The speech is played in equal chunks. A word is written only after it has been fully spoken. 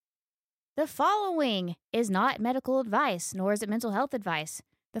The following is not medical advice, nor is it mental health advice.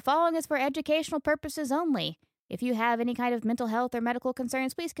 The following is for educational purposes only. If you have any kind of mental health or medical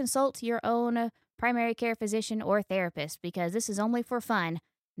concerns, please consult your own primary care physician or therapist, because this is only for fun,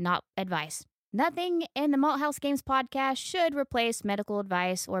 not advice. Nothing in the Malt House Games podcast should replace medical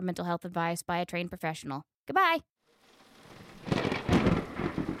advice or mental health advice by a trained professional. Goodbye.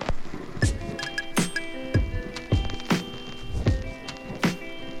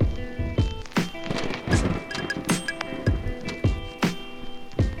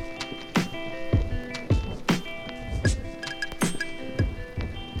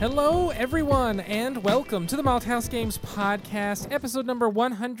 Hello, everyone, and welcome to the Malt House Games podcast, episode number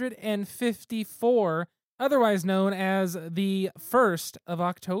 154, otherwise known as the 1st of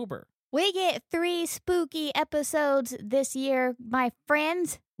October. We get 3 spooky episodes this year, my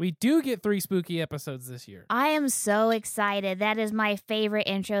friends. We do get 3 spooky episodes this year. I am so excited. That is my favorite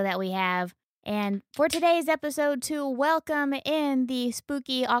intro that we have. And for today's episode, to welcome in the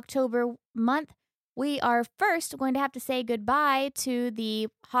spooky October month, we are first going to have to say goodbye to the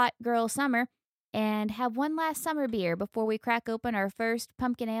hot girl summer and have one last summer beer before we crack open our first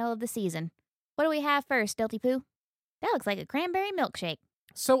pumpkin ale of the season. What do we have first, Delty Poo? That looks like a cranberry milkshake.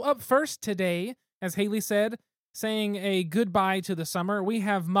 So up first today, as Haley said, saying a goodbye to the summer, we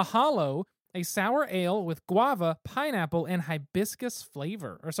have Mahalo, a sour ale with guava, pineapple, and hibiscus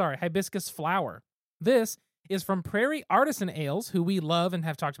flower. This is from Prairie Artisan Ales, who we love and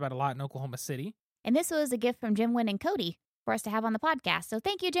have talked about a lot in Oklahoma City. And this was a gift from Jim Wynn and Cody for us to have on the podcast. So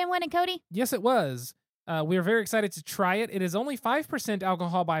thank you, Jim Wynn and Cody. Yes, it was. We are very excited to try it. It is only 5%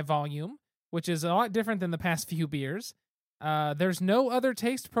 alcohol by volume, which is a lot different than the past few beers. There's no other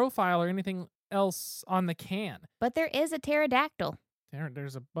taste profile or anything else on the can. But there is a pterodactyl.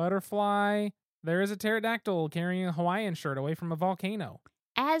 There's a butterfly. There is a pterodactyl carrying a Hawaiian shirt away from a volcano.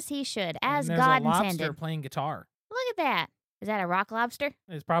 As he should, as and God intended. There's a lobster intended. playing guitar. Look at that. Is that a rock lobster?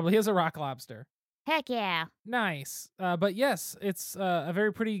 It probably is a rock lobster. Heck yeah. Nice. But yes, it's a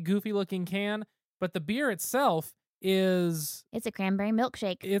very pretty goofy looking can, but the beer itself is... It's a cranberry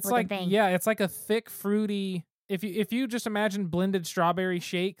milkshake. It's like, thing. Yeah, it's like a thick, fruity... If you just imagine blended strawberry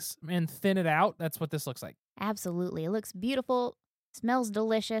shakes and thin it out, that's what this looks like. Absolutely. It looks beautiful. Smells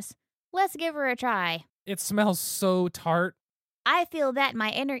delicious. Let's give her a try. It smells so tart. I feel that in my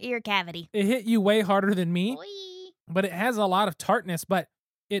inner ear cavity. It hit you way harder than me, Oy. but it has a lot of tartness, but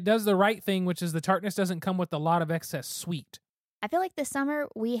it does the right thing, which is the tartness doesn't come with a lot of excess sweet. I feel like this summer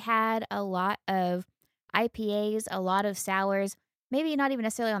we had a lot of IPAs, a lot of sours, maybe not even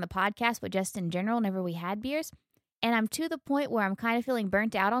necessarily on the podcast, but just in general, whenever we had beers. And I'm to the point where I'm kind of feeling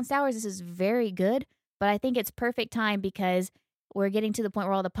burnt out on sours. This is very good, but I think it's perfect time because we're getting to the point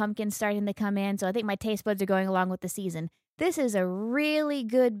where all the pumpkins starting to come in. So I think my taste buds are going along with the season. This is a really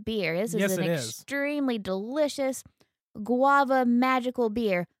good beer. This is an extremely delicious guava magical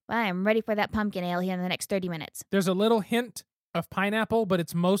beer. I am ready for that pumpkin ale here in the next 30 minutes. There's a little hint of pineapple, but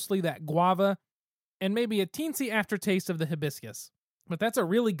it's mostly that guava and maybe a teensy aftertaste of the hibiscus. But that's a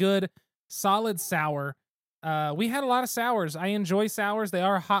really good, solid sour. We had a lot of sours. I enjoy sours. They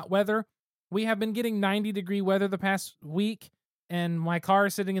are hot weather. We have been getting 90-degree weather the past week, and my car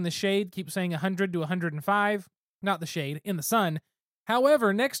is sitting in the shade, keeps saying 100 to 105. Not the shade, in the sun.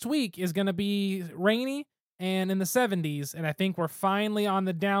 However, next week is going to be rainy and in the 70s, and I think we're finally on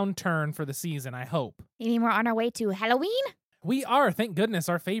the downturn for the season, I hope. You mean we're on our way to Halloween? We are, thank goodness,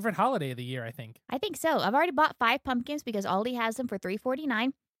 our favorite holiday of the year, I think. I think so. I've already bought 5 pumpkins because Aldi has them for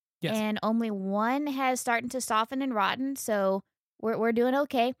 $3.49. Yes. And only one has started to soften and rotten, so we're doing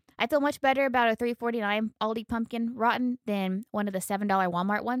okay. I feel much better about a $3.49 Aldi pumpkin rotten than one of the $7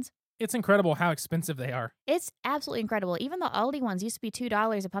 Walmart ones. It's incredible how expensive they are. It's absolutely incredible. Even the Aldi ones used to be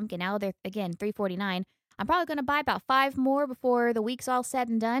 $2 a pumpkin. Now they're, again, $3.49. I'm probably going to buy about 5 more before the week's all said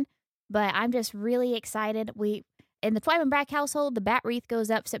and done, but I'm just really excited. In the Twyman Brack household, the bat wreath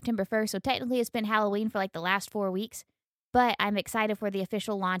goes up September 1st, so technically it's been Halloween for like the last 4 weeks. But I'm excited for the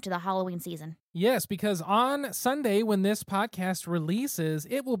official launch of the Halloween season. Yes, because on Sunday, when this podcast releases,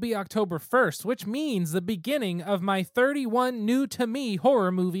 it will be October 1st, which means the beginning of my 31 new-to-me horror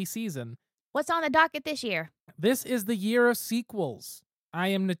movie season. What's on the docket this year? This is the year of sequels. I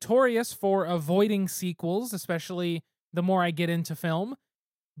am notorious for avoiding sequels, especially the more I get into film.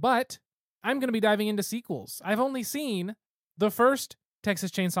 But I'm going to be diving into sequels. I've only seen the first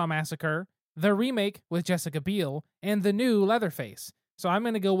Texas Chainsaw Massacre, the remake with Jessica Biel, and the new Leatherface. So I'm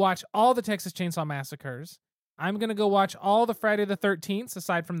going to go watch all the Texas Chainsaw Massacres. I'm going to go watch all the Friday the 13th,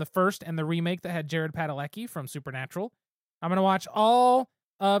 aside from the first and the remake that had Jared Padalecki from Supernatural. I'm going to watch all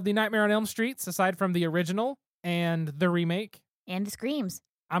of the Nightmare on Elm Streets, aside from the original and the remake. And the Screams.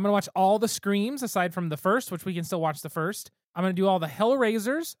 I'm going to watch all the Screams aside from the first, which we can still watch the first. I'm going to do all the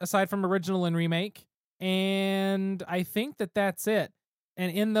Hellraisers aside from original and remake. And I think that's it.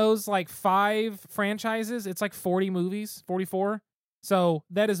 And in those like 5 franchises, it's like 40 movies, 44. So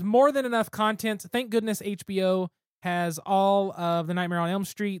that is more than enough content. Thank goodness HBO has all of the Nightmare on Elm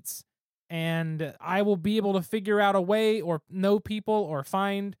Streets. And I will be able to figure out a way or know people or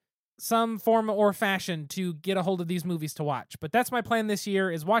find some form or fashion to get a hold of these movies to watch. But that's my plan this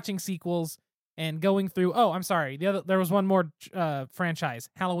year, is watching sequels and going through. Oh, I'm sorry. There was one more franchise,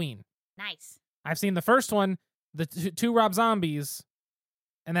 Halloween. Nice. I've seen the first one, the 2 Rob Zombies,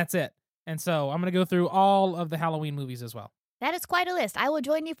 and that's it. And so I'm going to go through all of the Halloween movies as well. That is quite a list. I will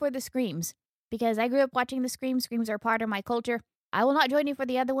join you for the Screams because I grew up watching the Screams. Screams are part of my culture. I will not join you for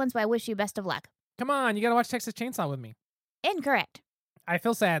the other ones, but I wish you best of luck. Come on, you got to watch Texas Chainsaw with me. Incorrect. I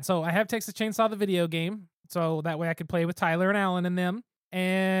feel sad. So I have Texas Chainsaw, the video game, so that way I could play with Tyler and Alan and them.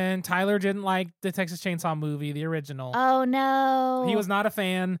 And Tyler didn't like the Texas Chainsaw movie, the original. Oh, no. He was not a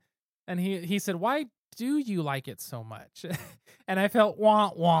fan. And he said, why do you like it so much? And I felt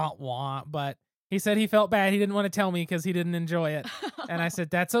wah, wah, wah. But he said he felt bad. He didn't want to tell me because he didn't enjoy it. And I said,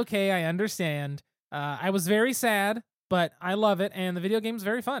 that's okay. I understand. I was very sad, but I love it. And the video game's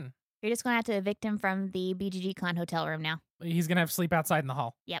very fun. You're just going to have to evict him from the BGG Con hotel room now. He's going to have to sleep outside in the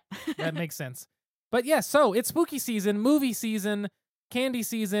hall. Yep. That makes sense. But yes, so it's spooky season, movie season, candy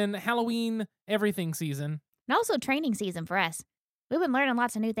season, Halloween, everything season. And also training season for us. We've been learning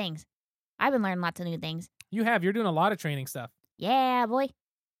lots of new things. I've been learning lots of new things. You have. You're doing a lot of training stuff. Yeah, boy.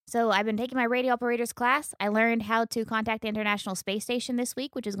 So I've been taking my radio operators class. I learned how to contact the International Space Station this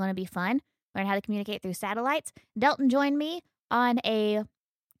week, which is going to be fun. Learn how to communicate through satellites. Delton joined me on a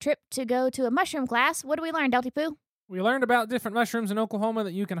trip to go to a mushroom class. What did we learn, Delty Poo? We learned about different mushrooms in Oklahoma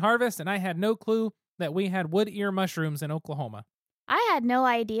that you can harvest, and I had no clue that we had wood ear mushrooms in Oklahoma. I had no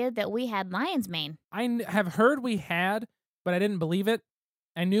idea that we had lion's mane. I have heard we had, but I didn't believe it.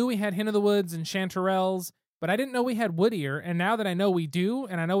 I knew we had hen of the woods and chanterelles, but I didn't know we had wood ear, and now that I know we do,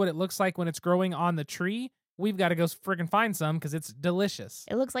 and I know what it looks like when it's growing on the tree, we've got to go friggin' find some because it's delicious.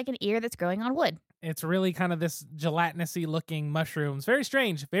 It looks like an ear that's growing on wood. It's really kind of this gelatinous-y looking mushrooms. Very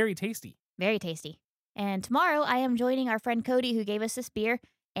strange, very tasty. Very tasty. And tomorrow I am joining our friend Cody who gave us this beer,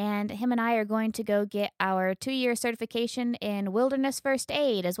 and him and I are going to go get our 2-year certification in wilderness first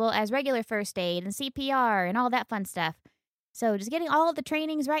aid as well as regular first aid and CPR and all that fun stuff. So just getting all of the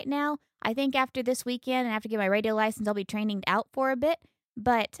trainings right now. I think after this weekend and after I get my radio license, I'll be training out for a bit.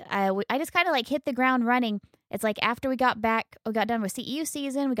 But I just kind of like hit the ground running. It's like after we got done with CEU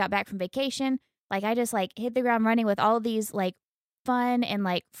season, we got back from vacation. Like I just like hit the ground running with all of these like fun and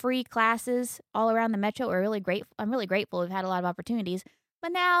like free classes all around the metro. I'm really grateful. We've had a lot of opportunities.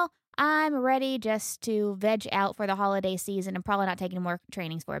 But now I'm ready just to veg out for the holiday season and probably not take any more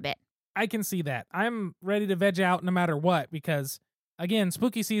trainings for a bit. I can see that. I'm ready to veg out no matter what because, again,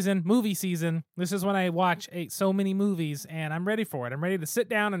 spooky season, movie season. This is when I watch so many movies, and I'm ready for it. I'm ready to sit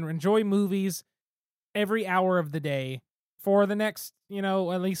down and enjoy movies every hour of the day for the next,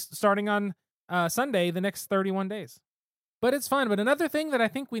 at least starting on Sunday, the next 31 days. But it's fun. But another thing that I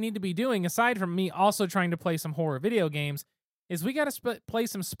think we need to be doing, aside from me also trying to play some horror video games, is we got to play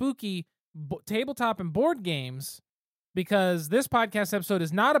some spooky tabletop and board games. Because this podcast episode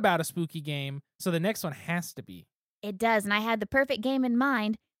is not about a spooky game, so the next one has to be. It does, and I had the perfect game in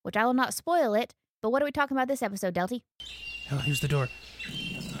mind, which I will not spoil it, but what are we talking about this episode, Delty? Oh, here's the door.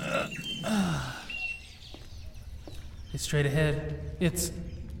 It's straight ahead. It's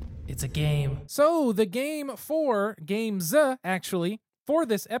a game. So, the games, actually, for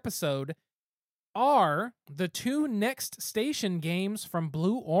this episode are the 2 Next Station games from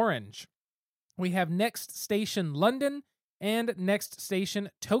Blue Orange. We have Next Station London and Next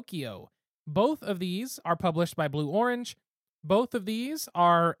Station Tokyo. Both of these are published by Blue Orange. Both of these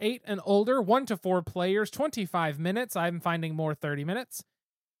are 8 and older, 1 to 4 players, 25 minutes. I'm finding more 30 minutes.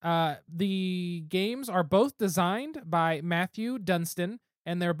 The games are both designed by Matthew Dunstan,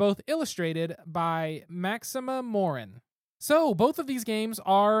 and they're both illustrated by Maxima Morin. So both of these games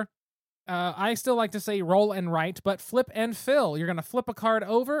are I still like to say roll and write, but flip and fill. You're going to flip a card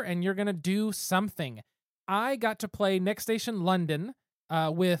over and you're going to do something. I got to play Next Station London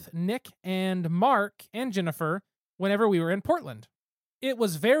with Nick and Mark and Jennifer whenever we were in Portland. It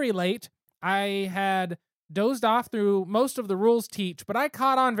was very late. I had dozed off through most of the rules teach, but I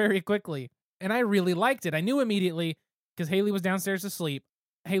caught on very quickly, and I really liked it. I knew immediately, because Haley was downstairs asleep,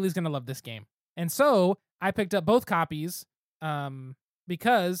 Haley's going to love this game. And so I picked up both copies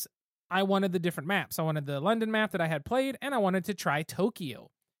because I wanted the different maps. I wanted the London map that I had played, and I wanted to try Tokyo.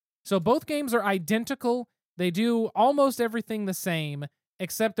 So both games are identical. They do almost everything the same,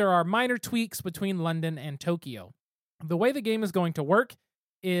 except there are minor tweaks between London and Tokyo. The way the game is going to work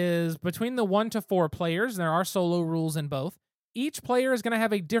is between the 1 to 4 players. There are solo rules in both. Each player is going to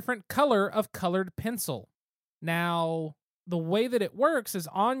have a different color of colored pencil. Now, the way that it works is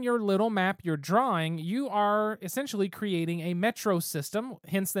on your little map you're drawing, you are essentially creating a metro system,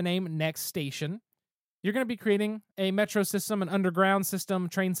 hence the name Next Station. You're going to be creating a metro system, an underground system,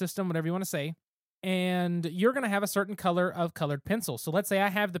 train system, whatever you want to say, and you're going to have a certain color of colored pencil. So let's say I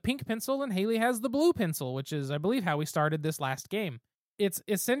have the pink pencil and Haley has the blue pencil, which is, I believe, how we started this last game. It's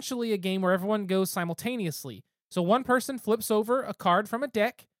essentially a game where everyone goes simultaneously. So one person flips over a card from a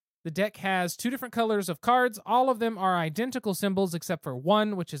deck. The deck has 2 different colors of cards. All of them are identical symbols except for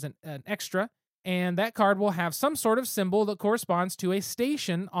one, which is an extra. And that card will have some sort of symbol that corresponds to a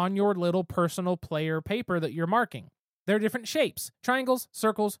station on your little personal player paper that you're marking. There are different shapes: triangles,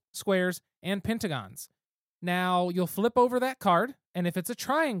 circles, squares, and pentagons. Now, you'll flip over that card, and if it's a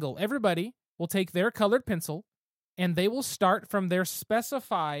triangle, everybody will take their colored pencil, and they will start from their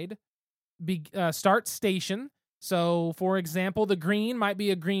specified start station. So, for example, the green might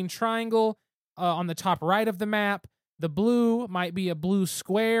be a green triangle on the top right of the map. The blue might be a blue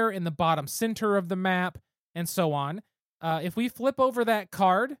square in the bottom center of the map, and so on. If we flip over that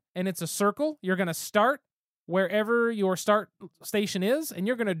card and it's a circle, you're going to start wherever your start station is, and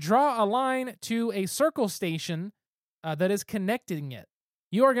you're going to draw a line to a circle station that is connecting it.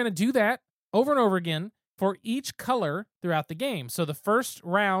 You are going to do that over and over again for each color throughout the game. So the first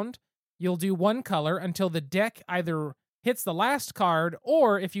round, you'll do one color until the deck either hits the last card,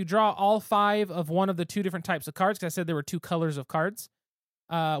 or if you draw all 5 of one of the 2 different types of cards, because I said there were 2 colors of cards,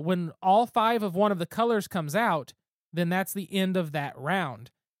 when all 5 of one of the colors comes out, then that's the end of that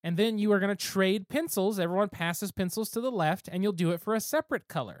round. And then you are going to trade pencils. Everyone passes pencils to the left, and you'll do it for a separate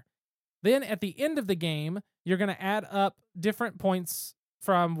color. Then at the end of the game, you're going to add up different points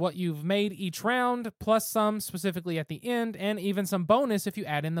from what you've made each round, plus some specifically at the end, and even some bonus if you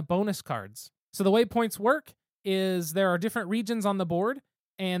add in the bonus cards. So the way points work is there are different regions on the board,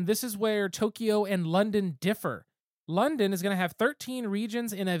 and this is where Tokyo and London differ. London is going to have 13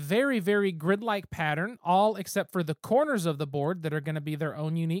 regions in a very, very grid-like pattern, all except for the corners of the board that are going to be their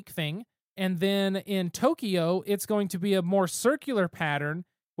own unique thing. And then in Tokyo, it's going to be a more circular pattern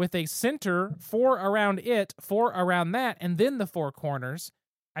with a center, 4 around it, 4 around that, and then the 4 corners.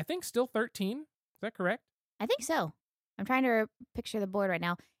 I think still 13. Is that correct? I think so. I'm trying to picture the board right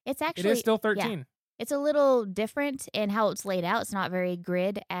now. It's actually... It is still 13. Yeah. It's a little different in how it's laid out. It's not very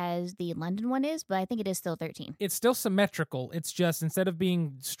grid as the London one is, but I think it is still 13. It's still symmetrical. It's just, instead of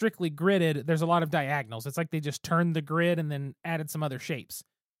being strictly gridded, there's a lot of diagonals. It's like they just turned the grid and then added some other shapes.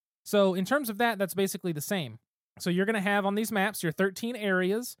 So in terms of that, that's basically the same. So you're going to have on these maps your 13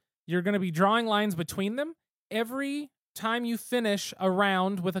 areas. You're going to be drawing lines between them. Every time you finish a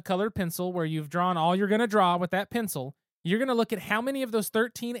round with a colored pencil where you've drawn all you're going to draw with that pencil, you're going to look at how many of those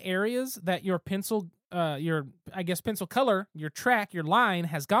 13 areas that your pencil, pencil color, your track, your line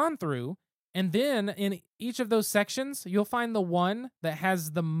has gone through. And then in each of those sections, you'll find the one that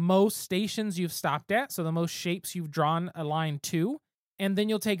has the most stations you've stopped at. So the most shapes you've drawn a line to. And then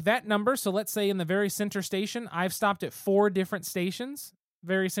you'll take that number. So let's say in the very center station, I've stopped at 4 different stations.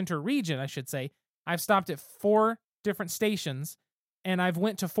 Very center region, I should say. I've stopped at 4 different stations, and I've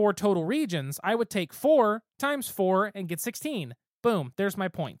went to 4 total regions. I would take 4 times 4 and get 16. Boom, there's my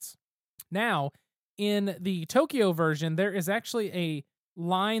points. Now, in the Tokyo version, there is actually a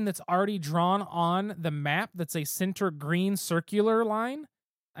line that's already drawn on the map that's a center green circular line,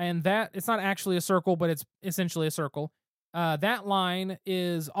 and that, it's not actually a circle, but it's essentially a circle. That line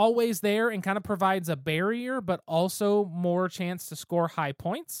is always there and kind of provides a barrier, but also more chance to score high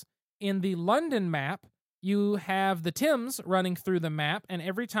points. In the London map, you have the Thames running through the map, and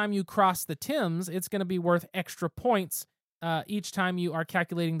every time you cross the Thames, it's going to be worth extra points each time you are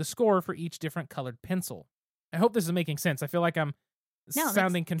calculating the score for each different colored pencil. I hope this is making sense. I feel like I'm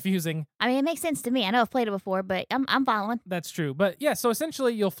sounding confusing. I mean, it makes sense to me. I know I've played it before, but I'm following. That's true. But yeah, so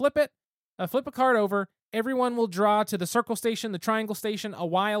essentially you'll flip a card over. Everyone will draw to the circle station, the triangle station, a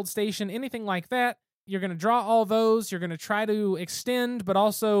wild station, anything like that. You're going to draw all those. You're going to try to extend, but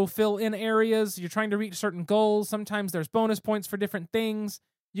also fill in areas. You're trying to reach certain goals. Sometimes there's bonus points for different things.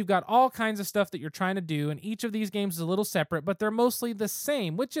 You've got all kinds of stuff that you're trying to do, and each of these games is a little separate, but they're mostly the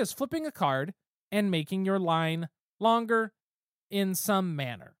same, which is flipping a card and making your line longer in some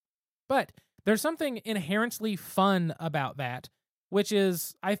manner. But there's something inherently fun about that, which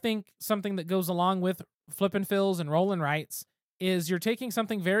is, I think, something that goes along with flip and fills and roll and writes, is you're taking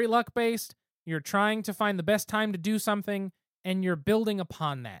something very luck-based, you're trying to find the best time to do something, and you're building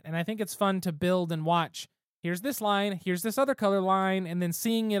upon that. And I think it's fun to build and watch here's this line, here's this other color line, and then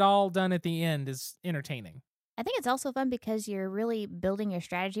seeing it all done at the end is entertaining. I think it's also fun because you're really building your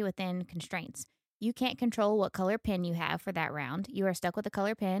strategy within constraints. You can't control what color pin you have for that round. You are stuck with the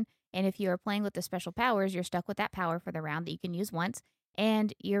color pin. And if you are playing with the special powers, you're stuck with that power for the round that you can use once.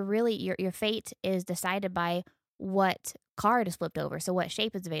 And you're really, your fate is decided by what card is flipped over. So what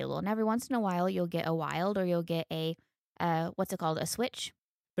shape is available. And every once in a while, you'll get a wild or you'll get a, what's it called? A switch.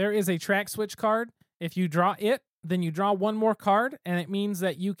 There is a track switch card. If you draw it, then you draw one more card, and it means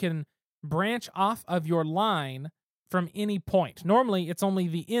that you can branch off of your line from any point. Normally, it's only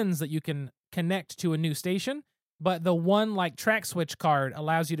the ends that you can connect to a new station, but the one like track switch card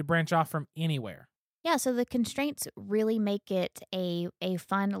allows you to branch off from anywhere. Yeah, so the constraints really make it a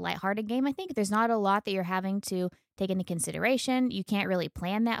fun, lighthearted game. I think there's not a lot that you're having to take into consideration. You can't really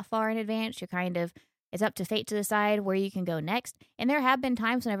plan that far in advance. You're kind of, it's up to fate to decide where you can go next. And there have been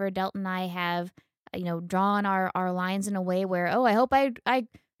times whenever Delton and I have, drawn our lines in a way where, I hope I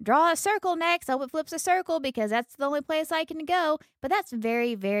draw a circle next. I hope it flips a circle because that's the only place I can go. But that's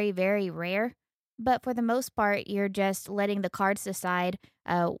very, very, very rare. But for the most part, you're just letting the cards decide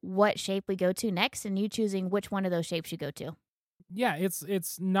what shape we go to next and you choosing which one of those shapes you go to. Yeah,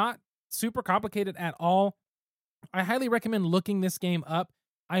 it's not super complicated at all. I highly recommend looking this game up.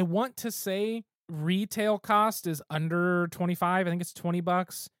 I want to say retail cost is under $25. I think it's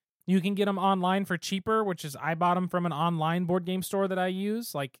 $20. You can get them online for cheaper, which is I bought them from an online board game store that I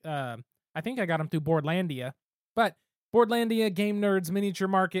use. I think I got them through Boardlandia. But Boardlandia, Game Nerds, Miniature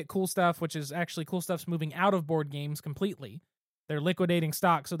Market, Cool Stuff, which is actually Cool Stuff's moving out of board games completely. They're liquidating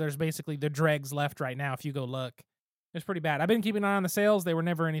stock, so there's basically the dregs left right now if you go look. It's pretty bad. I've been keeping an eye on the sales. They were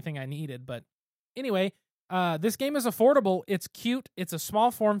never anything I needed. But anyway, this game is affordable. It's cute. It's a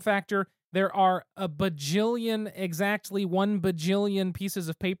small form factor. There are exactly 1 bajillion pieces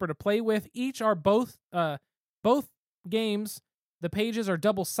of paper to play with. Each are both games. The pages are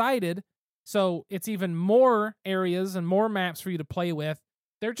double-sided, so it's even more areas and more maps for you to play with.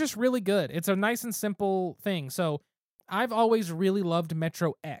 They're just really good. It's a nice and simple thing. So I've always really loved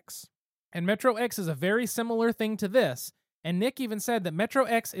Metro X. And Metro X is a very similar thing to this. And Nick even said that Metro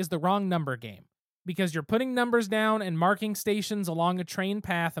X is the wrong number game, because you're putting numbers down and marking stations along a train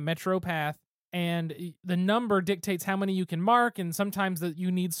path, a metro path, and the number dictates how many you can mark, and sometimes that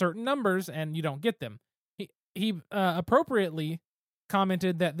you need certain numbers and you don't get them. He appropriately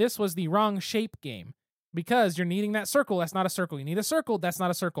commented that this was the wrong shape game because you're needing that circle. That's not a circle. You need a circle. That's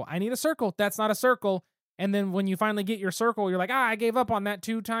not a circle. I need a circle. That's not a circle. And then when you finally get your circle, you're like, I gave up on that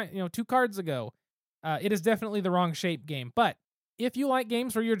 2 cards ago. It is definitely the wrong shape game. But if you like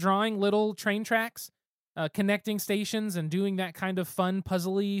games where you're drawing little train tracks, connecting stations, and doing that kind of fun,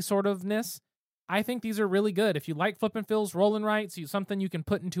 puzzly sort ofness, I think these are really good. If you like flip and fills, roll and writes, something you can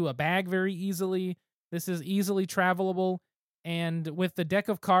put into a bag very easily. This is easily travelable. And with the deck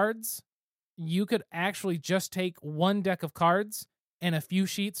of cards, you could actually just take 1 deck of cards and a few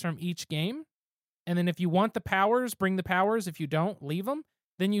sheets from each game. And then if you want the powers, bring the powers. If you don't, leave them.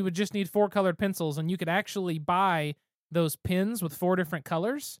 Then you would just need 4 colored pencils, and you could actually buy those pins with 4 different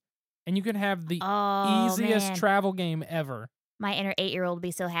colors, and you can have the easiest travel game ever. My inner 8-year-old would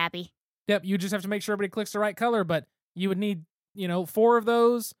be so happy. Yep, you just have to make sure everybody clicks the right color, but you would need, 4 of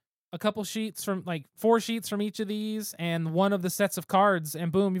those, a couple sheets from, 4 sheets from each of these, and 1 of the sets of cards,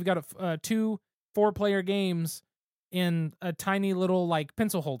 and boom, you've got 2 4-player games in a tiny little,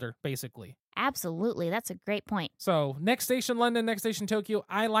 pencil holder, basically. Absolutely. That's a great point. So, Next Station London, Next Station Tokyo,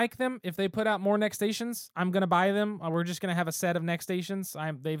 I like them. If they put out more Next Stations, I'm going to buy them. We're just going to have a set of Next Stations.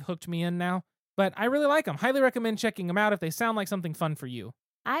 They've hooked me in now. But I really like them. Highly recommend checking them out if they sound like something fun for you.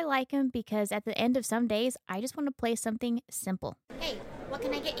 I like them because at the end of some days, I just want to play something simple. Hey, what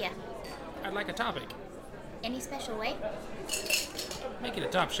can I get you? I'd like a topic. Any special way? Make it a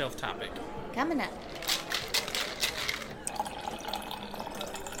top shelf topic. Coming up.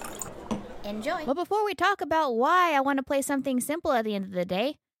 Enjoy. But before we talk about why I want to play something simple at the end of the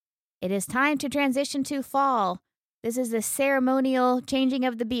day, it is time to transition to fall. This is the ceremonial changing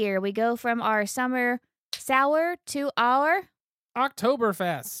of the beer. We go from our summer sour to our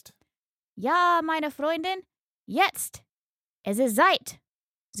Oktoberfest. Ja, meine Freundin, jetzt. Es ist Zeit.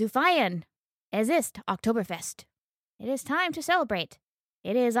 Zu feiern. Es ist Oktoberfest. It is time to celebrate.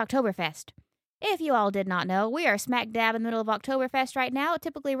 It is Oktoberfest. If you all did not know, we are smack dab in the middle of Oktoberfest right now. It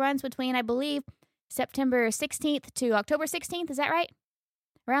typically runs between, I believe, September 16th to October 16th. Is that right?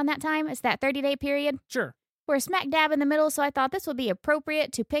 Around that time? It's that 30-day period? Sure. We're smack dab in the middle, so I thought this would be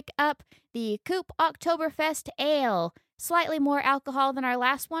appropriate to pick up the Coop Oktoberfest Ale. Slightly more alcohol than our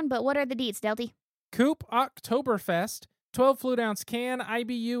last one, but what are the deets, Delty? Coop Oktoberfest, 12 fluid ounce can.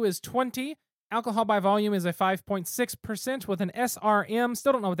 IBU is 20. Alcohol by volume is a 5.6% with an SRM,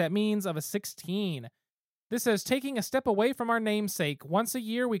 still don't know what that means, of a 16. This says, taking a step away from our namesake, once a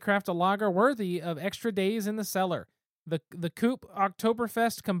year we craft a lager worthy of extra days in the cellar. The Coop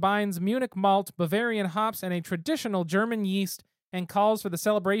Oktoberfest combines Munich malt, Bavarian hops, and a traditional German yeast and calls for the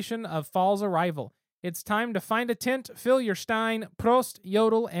celebration of fall's arrival. It's time to find a tent, fill your stein, Prost,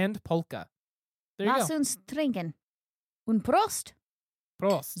 Yodel, and Polka. There you Lass go. uns trinken. Und Prost.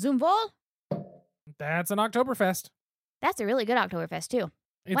 Prost. Zum Wohl. That's an Oktoberfest. That's a really good Oktoberfest, too.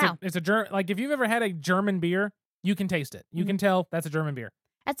 Wow. It's a like if you've ever had a German beer, you can taste it. You can tell that's a German beer.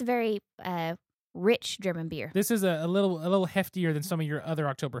 That's a very rich German beer. This is a little heftier than some of your other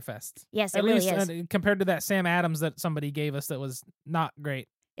Oktoberfests. Yes, it At really least is. Compared to that Sam Adams that somebody gave us that was not great.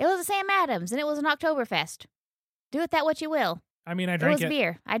 It was a Sam Adams, and it was an Oktoberfest. Do with that what you will. I mean, I It drank was it.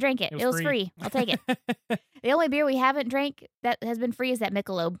 beer. I drank it. It was free. I'll take it. The only beer we haven't drank that has been free is that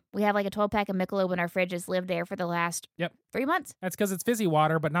Michelob. We have like a 12-pack of Michelob in our fridge. It's lived there for the last 3 months. That's because it's fizzy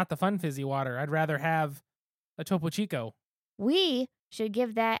water, but not the fun fizzy water. I'd rather have a Topo Chico. We should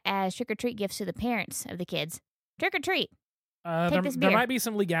give that as trick-or-treat gifts to the parents of the kids. Trick-or-treat. Take this beer. There might be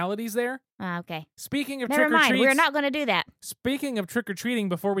some legalities there. Okay. Speaking of Never mind. trick-or-treats, We're not going to do that. Speaking of trick-or-treating,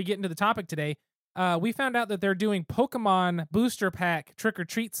 before we get into the topic today, we found out that they're doing Pokemon booster pack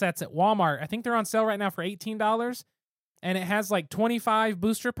trick-or-treat sets at Walmart. I think they're on sale right now for $18, and it has like 25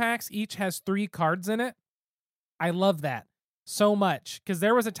 booster packs. Each has 3 cards in it. I love that so much, because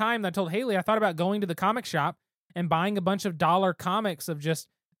there was a time that I told Haley I thought about going to the comic shop and buying a bunch of dollar comics of just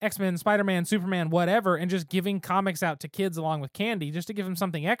X-Men, Spider-Man, Superman, whatever, and just giving comics out to kids along with candy just to give them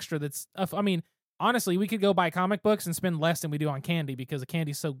something extra that's, I mean, honestly, we could go buy comic books and spend less than we do on candy because the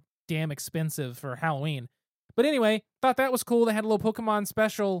candy's so damn expensive for Halloween. But anyway, thought that was cool. They had a little Pokemon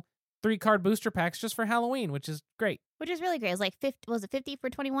special 3-card booster packs just for Halloween, which is great. Which is really great. It was like 50, was it 50 for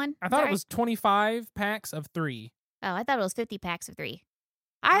 21? I thought it was 25 packs of 3. Oh, I thought it was 50 packs of 3.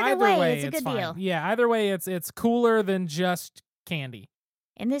 Either way, it's a good fine. deal. Yeah, either way, it's cooler than just candy.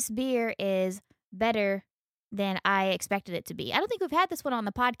 And this beer is better than I expected it to be. I don't think we've had this one on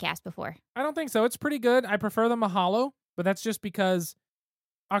the podcast before. I don't think so. It's pretty good. I prefer the Mahalo, but that's just because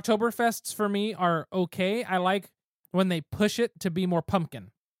Oktoberfests for me are okay. I like when they push it to be more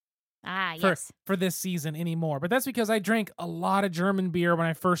pumpkin. Yes. For this season anymore. But that's because I drank a lot of German beer when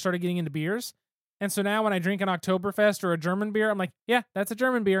I first started getting into beers. And so now when I drink an Oktoberfest or a German beer, I'm like, yeah, that's a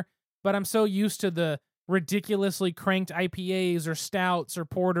German beer. But I'm so used to the ridiculously cranked IPAs or stouts or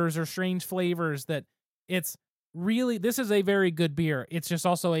porters or strange flavors that it's really, this is a very good beer. It's just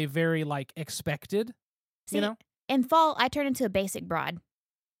also a very like expected, See, you know? In fall, I turn into a basic broad.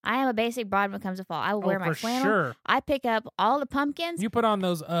 I am a basic broad when it comes to fall. I will wear my flannel. Sure. I pick up all the pumpkins. You put on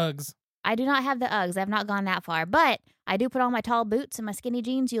those Uggs. I do not have the Uggs. I've not gone that far. But I do put on my tall boots and my skinny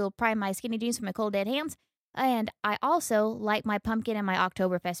jeans. You'll pry my skinny jeans from my cold dead hands. And I also like my pumpkin and my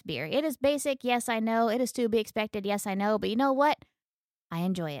Oktoberfest beer. It is basic. Yes, I know. It is to be expected. Yes, I know. But you know what? I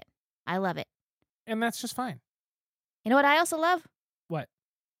enjoy it. I love it. And that's just fine. You know what I also love? What?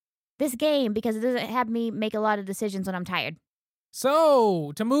 This game, because it doesn't have me make a lot of decisions when I'm tired.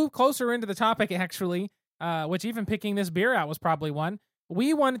 So, to move closer into the topic, actually, which even picking this beer out was probably one,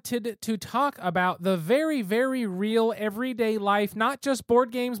 we wanted to talk about the very, very real everyday life, not just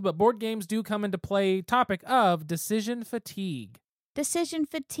board games, but board games do come into play, topic of decision fatigue. Decision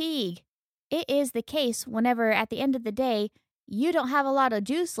fatigue. It is the case whenever, at the end of the day, you don't have a lot of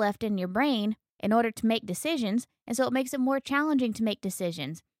juice left in your brain in order to make decisions, and so it makes it more challenging to make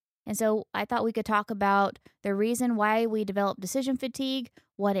decisions. And so I thought we could talk about the reason why we develop decision fatigue,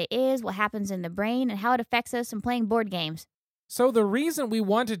 what it is, what happens in the brain, and how it affects us in playing board games. So the reason we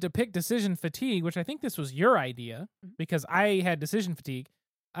wanted to pick decision fatigue, which I think this was your idea, because I had decision fatigue,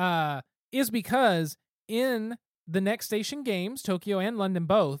 is because in the Next Station games, Tokyo and London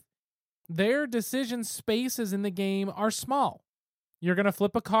both, their decision spaces in the game are small. You're going to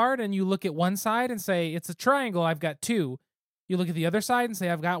flip a card and you look at one side and say, it's a triangle, I've got 2. You look at the other side and say,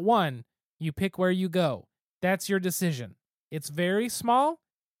 I've got 1. You pick where you go. That's your decision. It's very small.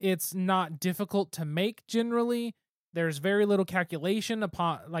 It's not difficult to make generally. There's very little calculation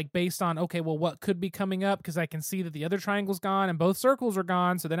based on, okay, well, what could be coming up because I can see that the other triangle's gone and both circles are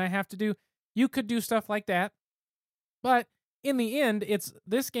gone. So then I have to you could do stuff like that. But in the end,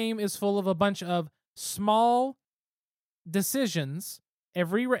 this game is full of a bunch of small decisions.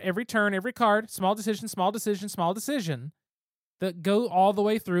 Every turn, every card, small decision, small decision, small decision, that go all the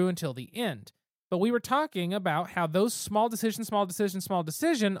way through until the end. But we were talking about how those small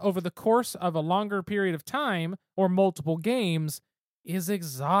decision over the course of a longer period of time or multiple games is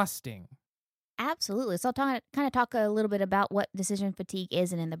exhausting. Absolutely. So I'll kind of talk a little bit about what decision fatigue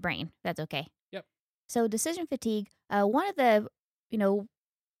is and in the brain. That's okay. So decision fatigue, one of the, you know,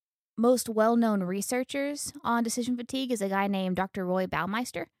 most well-known researchers on decision fatigue is a guy named Dr. Roy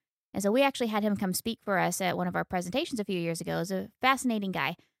Baumeister. And so we actually had him come speak for us at one of our presentations a few years ago. He's a fascinating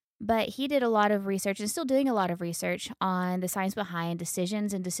guy. But he did a lot of research and still doing a lot of research on the science behind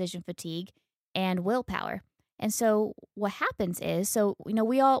decisions and decision fatigue and willpower. And so what happens is, so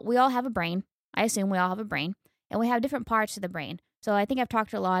we all have a brain. I assume we all have a brain, and we have different parts of the brain. So I think I've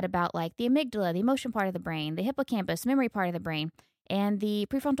talked a lot about like the amygdala, the emotion part of the brain, the hippocampus, memory part of the brain, and the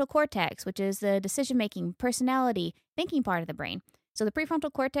prefrontal cortex, which is the decision-making, personality, thinking part of the brain. So the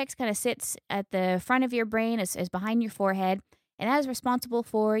prefrontal cortex kind of sits at the front of your brain, is behind your forehead, and that is responsible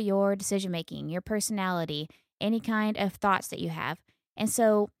for your decision-making, your personality, any kind of thoughts that you have. And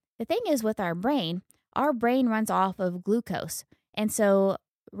so the thing is with our brain runs off of glucose. And so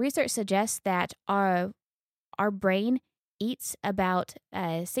research suggests that our brain eats about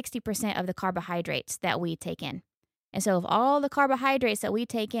 60% of the carbohydrates that we take in. And so of all the carbohydrates that we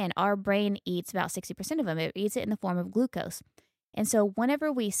take in, our brain eats about 60% of them. It eats it in the form of glucose. And so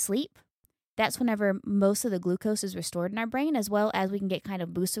whenever we sleep, that's whenever most of the glucose is restored in our brain, as well as we can get kind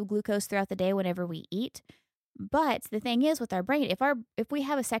of boosts of glucose throughout the day whenever we eat. But the thing is with our brain, if we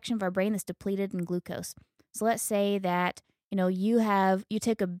have a section of our brain that's depleted in glucose, so let's say that, you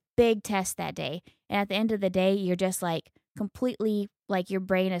took a big test that day, and at the end of the day, you're just like completely, like your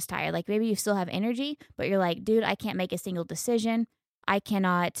brain is tired. Like maybe you still have energy, but you're like, dude, I can't make a single decision. I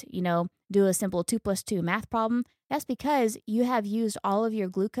cannot, do a simple 2 + 2 math problem. That's because you have used all of your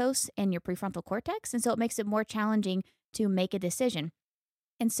glucose in your prefrontal cortex. And so it makes it more challenging to make a decision.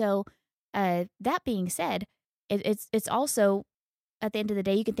 And so that being said, it's also, at the end of the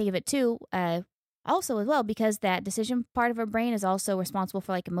day, you can think of it too, also as well, because that decision part of our brain is also responsible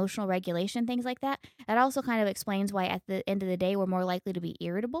for like emotional regulation, things like that. That also kind of explains why at the end of the day, we're more likely to be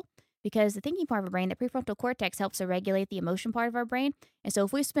irritable, because the thinking part of our brain, the prefrontal cortex, helps to regulate the emotion part of our brain. And so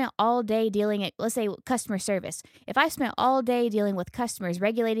if we spent all day dealing at, let's say, customer service, if I spent all day dealing with customers,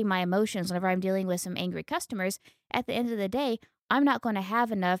 regulating my emotions whenever I'm dealing with some angry customers, at the end of the day, I'm not going to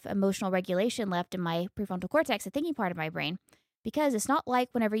have enough emotional regulation left in my prefrontal cortex, the thinking part of my brain. Because it's not like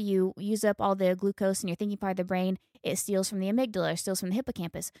whenever you use up all the glucose in your thinking part of the brain, it steals from the amygdala or steals from the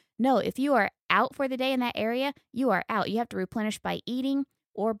hippocampus. No, if you are out for the day in that area, you are out. You have to replenish by eating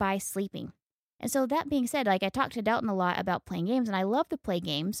or by sleeping. And so that being said, like I talked to Dalton a lot about playing games, and I love to play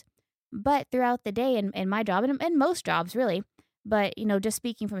games, but throughout the day in my job, and most jobs really, but just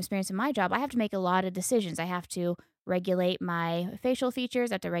speaking from experience in my job, I have to make a lot of decisions. I have to regulate my facial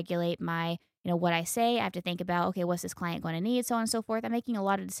features. I have to regulate my what I say. I have to think about, okay, what's this client going to need, so on and so forth. I'm making a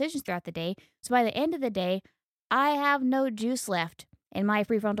lot of decisions throughout the day. So by the end of the day, I have no juice left in my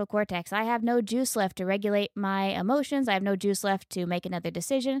prefrontal cortex. I have no juice left to regulate my emotions. I have no juice left to make another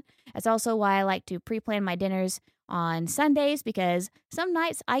decision. That's also why I like to pre-plan my dinners on Sundays, because some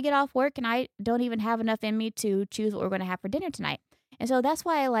nights I get off work and I don't even have enough in me to choose what we're going to have for dinner tonight. And so that's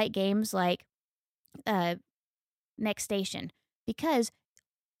why I like games like Next Station, because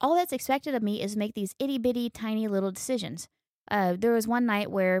all that's expected of me is make these itty bitty tiny little decisions. There was one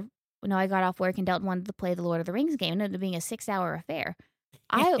night where I got off work and Dalton wanted to play the Lord of the Rings game, and it ended up being a 6-hour affair.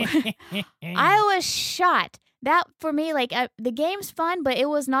 I was shot. That for me, like the game's fun, but it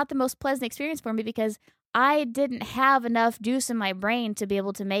was not the most pleasant experience for me because I didn't have enough juice in my brain to be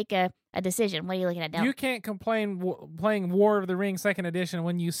able to make a decision. What are you looking at, Dalton? You can't complain playing War of the Rings 2nd Edition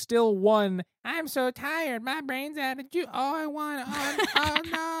when you still won. I'm so tired. My brain's out of juice. Oh, I want. Oh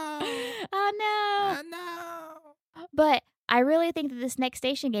no. Oh no. Oh no. But I really think that this Next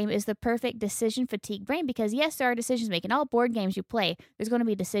Station game is the perfect decision fatigue brain, because yes, there are decisions to make. In all board games you play, there's going to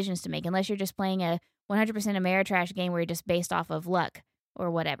be decisions to make, unless you're just playing a 100% Ameritrash game where you're just based off of luck or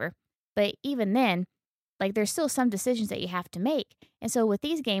whatever. But even then, like there's still some decisions that you have to make. And so with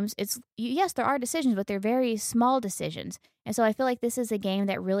these games, yes, there are decisions, but they're very small decisions. And so I feel like this is a game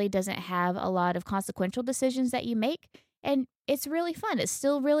that really doesn't have a lot of consequential decisions that you make. And it's really fun. It's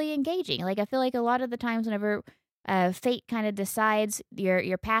still really engaging. Like I feel like a lot of the times whenever fate kind of decides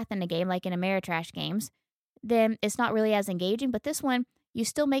your path in a game, like in Ameritrash games, then it's not really as engaging. But this one, you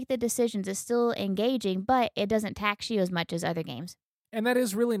still make the decisions. It's still engaging, but it doesn't tax you as much as other games. And that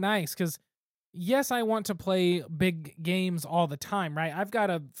is really nice, because yes, I want to play big games all the time, right? I've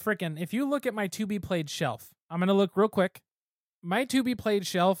got if you look at my to-be-played shelf, I'm going to look real quick. My to-be-played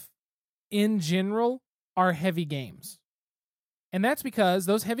shelf, in general, are heavy games. And that's because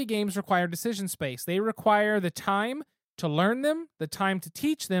those heavy games require decision space. They require the time to learn them, the time to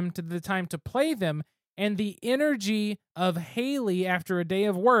teach them, the time to play them, and the energy of Haley after a day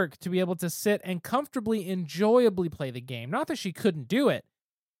of work to be able to sit and comfortably, enjoyably play the game. Not that she couldn't do it,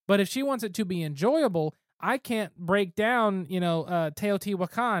 But if she wants it to be enjoyable, I can't break down,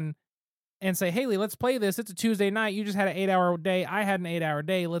 Teotihuacan and say, Haley, let's play this. It's a Tuesday night. You just had an 8-hour day. I had an 8-hour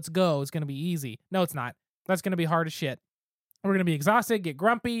day. Let's go. It's going to be easy. No, it's not. That's going to be hard as shit. We're going to be exhausted, get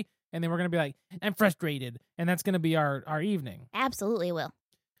grumpy, and then we're going to be like, I'm frustrated. And that's going to be our evening. Absolutely will.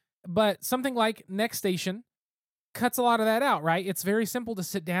 But something like Next Station cuts a lot of that out, right? It's very simple to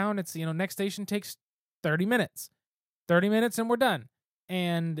sit down. It's, Next Station takes 30 minutes. 30 minutes and we're done.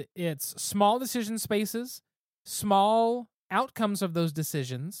 And it's small decision spaces, small outcomes of those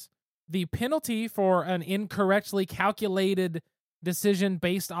decisions. The penalty for an incorrectly calculated decision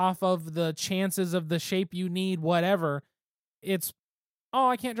based off of the chances of the shape you need, whatever, it's,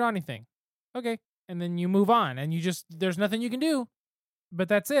 I can't draw anything. Okay. And then you move on and there's nothing you can do, but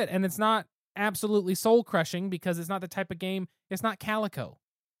that's it. And it's not absolutely soul crushing because it's not the type of game, it's not Calico,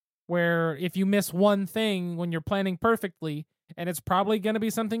 where if you miss one thing when you're planning perfectly, and it's probably going to be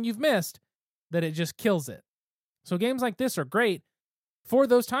something you've missed, that it just kills it. So games like this are great for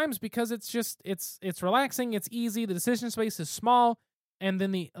those times because it's relaxing, it's easy, the decision space is small, and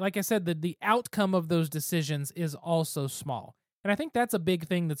then like I said, the outcome of those decisions is also small. And I think that's a big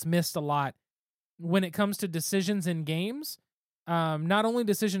thing that's missed a lot when it comes to decisions in games. Not only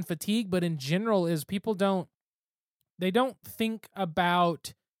decision fatigue, but in general is people don't think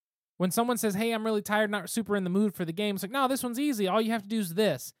about when someone says, hey, I'm really tired, not super in the mood for the game. It's like, no, this one's easy. All you have to do is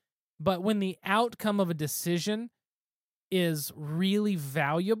this. But when the outcome of a decision is really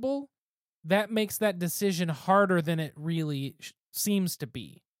valuable, that makes that decision harder than it really seems to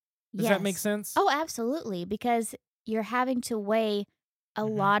be. Does that make sense? Oh, absolutely. Because you're having to weigh a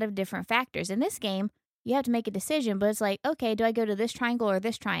lot of different factors. In this game, you have to make a decision, but it's like, okay, do I go to this triangle or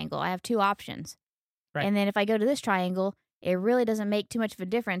this triangle? I have two options. Right. And then if I go to this triangle, it really doesn't make too much of a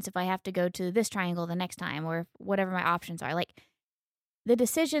difference if I have to go to this triangle the next time or whatever my options are. Like, the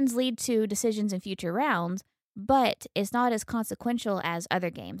decisions lead to decisions in future rounds, but it's not as consequential as other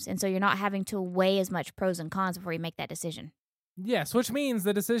games. And so you're not having to weigh as much pros and cons before you make that decision. Yes, which means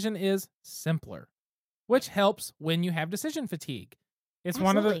the decision is simpler, which helps when you have decision fatigue. It's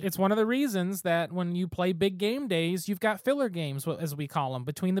Absolutely. one of the reasons that when you play big game days, you've got filler games, as we call them,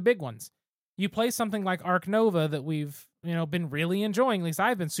 between the big ones. You play something like Arc Nova that we've been really enjoying. At least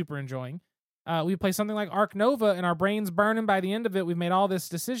I've been super enjoying. We play something like Arc Nova, and our brain's burning by the end of it. We've made all this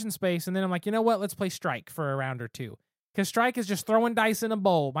decision space, and then I'm like, you know what? Let's play Strike for a round or two. Because Strike is just throwing dice in a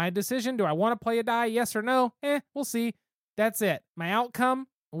bowl. My decision, do I want to play a die? Yes or no? We'll see. That's it. My outcome,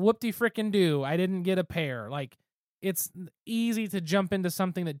 whoop-de-frickin-do. I didn't get a pair. Like, it's easy to jump into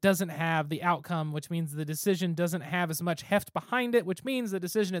something that doesn't have the outcome, which means the decision doesn't have as much heft behind it, which means the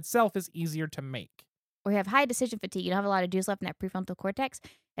decision itself is easier to make. Or you have high decision fatigue. You don't have a lot of juice left in that prefrontal cortex.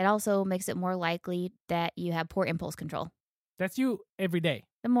 It also makes it more likely that you have poor impulse control. That's you every day.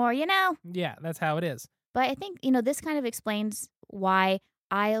 The more you know. Yeah, that's how it is. But I think, this kind of explains why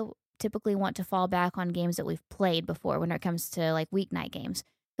I typically want to fall back on games that we've played before when it comes to like weeknight games.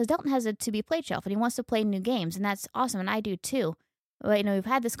 Because Dalton has a to be played shelf and he wants to play new games, and that's awesome, and I do too. But we've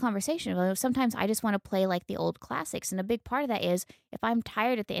had this conversation about sometimes I just want to play like the old classics, and a big part of that is if I'm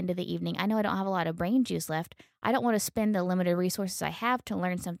tired at the end of the evening, I know I don't have a lot of brain juice left. I don't want to spend the limited resources I have to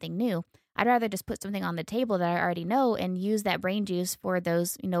learn something new. I'd rather just put something on the table that I already know and use that brain juice for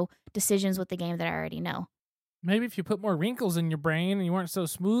those, decisions with the game that I already know. Maybe if you put more wrinkles in your brain and you weren't so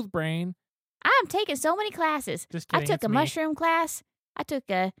smooth brain. I'm taking so many classes. Just kidding, I took a mushroom class. I took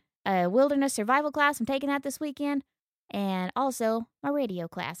a wilderness survival class. I'm taking that this weekend. And also my radio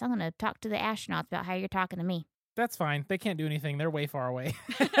class. I'm going to talk to the astronauts about how you're talking to me. That's fine. They can't do anything. They're way far away.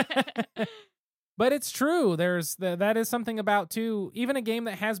 But it's true. That is something about, too, even a game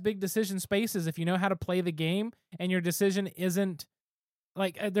that has big decision spaces, if you know how to play the game and your decision isn't,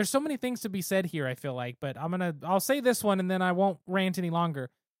 like, there's so many things to be said here, I feel like, but I'll say this one and then I won't rant any longer.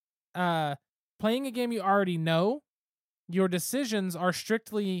 Playing a game you already know, your decisions are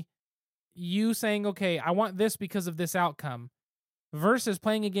strictly you saying, okay, I want this because of this outcome, versus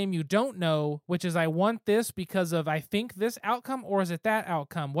playing a game you don't know, which is I want this because of I think this outcome, or is it that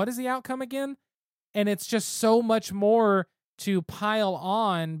outcome? What is the outcome again? And it's just so much more to pile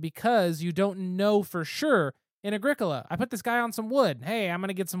on because you don't know for sure. In Agricola, I put this guy on some wood. Hey, I'm going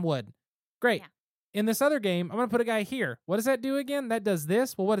to get some wood. Great. Yeah. In this other game, I'm going to put a guy here. What does that do again? That does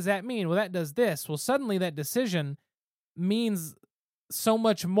this. Well, what does that mean? Well, that does this. Well, suddenly that decision means so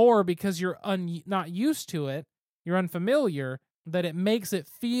much more because you're not used to it. You're unfamiliar, that it makes it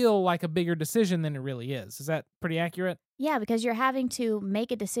feel like a bigger decision than it really is. Is that pretty accurate? Yeah, because you're having to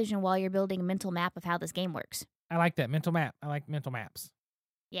make a decision while you're building a mental map of how this game works. I like that. Mental map. I like mental maps.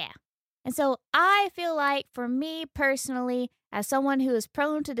 Yeah. And so I feel like for me personally, as someone who is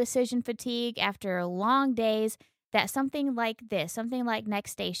prone to decision fatigue after long days, that something like this, something like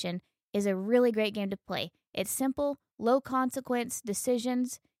Next Station, is a really great game to play. It's simple, low consequence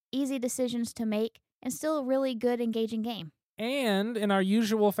decisions, easy decisions to make, and still a really good, engaging game. And in our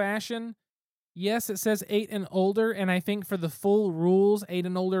usual fashion, yes, it says 8 and older, and I think for the full rules, 8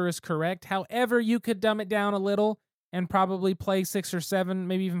 and older is correct. However, you could dumb it down a little and probably play 6 or 7,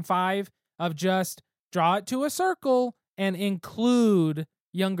 maybe even 5, of just draw it to a circle and include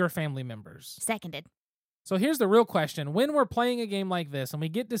younger family members. Seconded. So here's the real question. When we're playing a game like this and we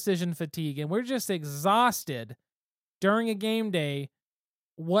get decision fatigue and we're just exhausted during a game day,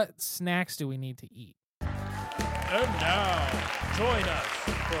 what snacks do we need to eat? And now, join us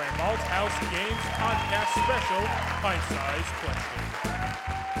for a Malthouse Games podcast special, Pint-Sized Question.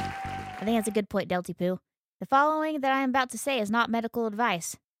 I think that's a good point, Delty Poo. The following that I am about to say is not medical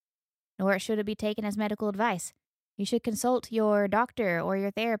advice, nor should it be taken as medical advice. You should consult your doctor or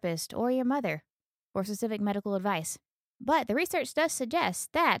your therapist or your mother for specific medical advice. But the research does suggest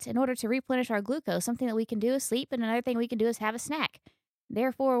that in order to replenish our glucose, something that we can do is sleep, and another thing we can do is have a snack.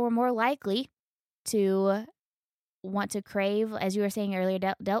 Therefore, we're more likely to want to crave, as you were saying earlier,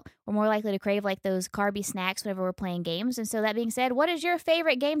 Delt, we're more likely to crave like those carby snacks whenever we're playing games. And so that being said, what is your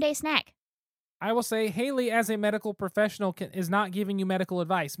favorite game day snack? I will say Haley, as a medical professional, is not giving you medical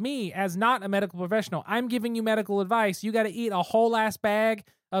advice. Me, as not a medical professional, I'm giving you medical advice. You got to eat a whole ass bag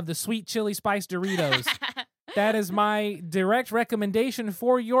of the sweet chili spice Doritos. That is my direct recommendation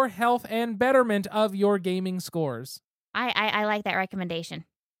for your health and betterment of your gaming scores. I like that recommendation.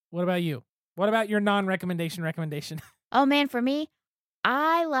 What about you? What about your non-recommendation recommendation? Oh man, for me,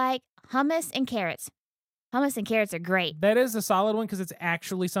 I like hummus and carrots. Hummus and carrots are great. That is a solid one because it's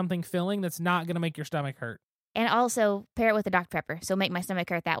actually something filling that's not going to make your stomach hurt. And also pair it with a Dr. Pepper, so make my stomach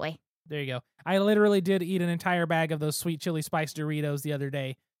hurt that way. There you go. I literally did eat an entire bag of those sweet chili spice Doritos the other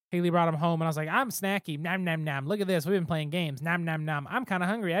day. Haley brought them home, and I was like, I'm snacky. Nom, nom, nom. Look at this. We've been playing games. Nom, nom, nom. I'm kind of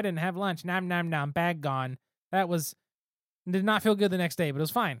hungry. I didn't have lunch. Nom, nom, nom. Bag gone. Did not feel good the next day, but it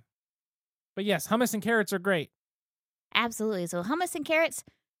was fine. But yes, hummus and carrots are great. Absolutely. So hummus and carrots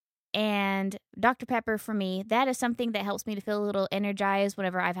and Dr. Pepper for me, that is something that helps me to feel a little energized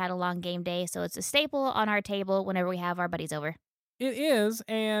whenever I've had a long game day. So it's a staple on our table whenever we have our buddies over. It is.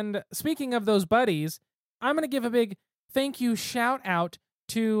 And speaking of those buddies, I'm going to give a big thank you shout out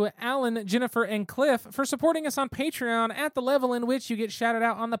to Alan, Jennifer, and Cliff for supporting us on Patreon at the level in which you get shouted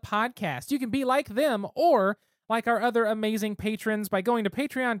out on the podcast. You can be like them or like our other amazing patrons by going to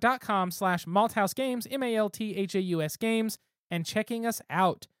patreon.com/malthousegames, MALTHAUS games, and checking us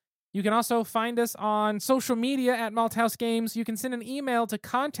out. You can also find us on social media at Malthouse Games. You can send an email to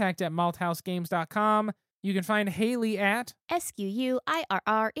contact@malthousegames.com. You can find Haley at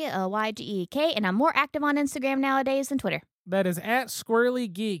SQUIRRELYGEK, and I'm more active on Instagram nowadays than Twitter. That is at Squirrely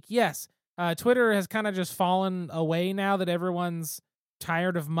Geek. Yes, Twitter has kind of just fallen away now that everyone's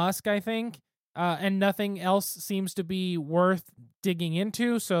tired of Musk, I think. And nothing else seems to be worth digging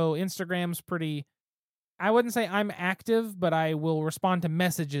into. So Instagram's pretty, I wouldn't say I'm active, but I will respond to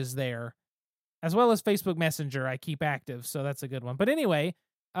messages there. As well as Facebook Messenger, I keep active. So that's a good one. But anyway,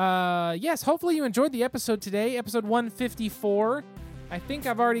 yes, hopefully you enjoyed the episode today, episode 154. I think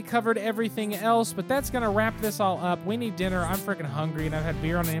I've already covered everything else, but that's going to wrap this all up. We need dinner. I'm freaking hungry, and I've had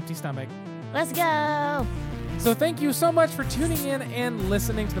beer on an empty stomach. Let's go! So thank you so much for tuning in and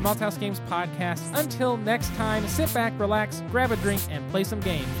listening to the Malthouse Games podcast. Until next time, sit back, relax, grab a drink, and play some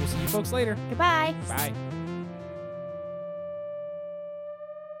games. We'll see you folks later. Goodbye. Bye.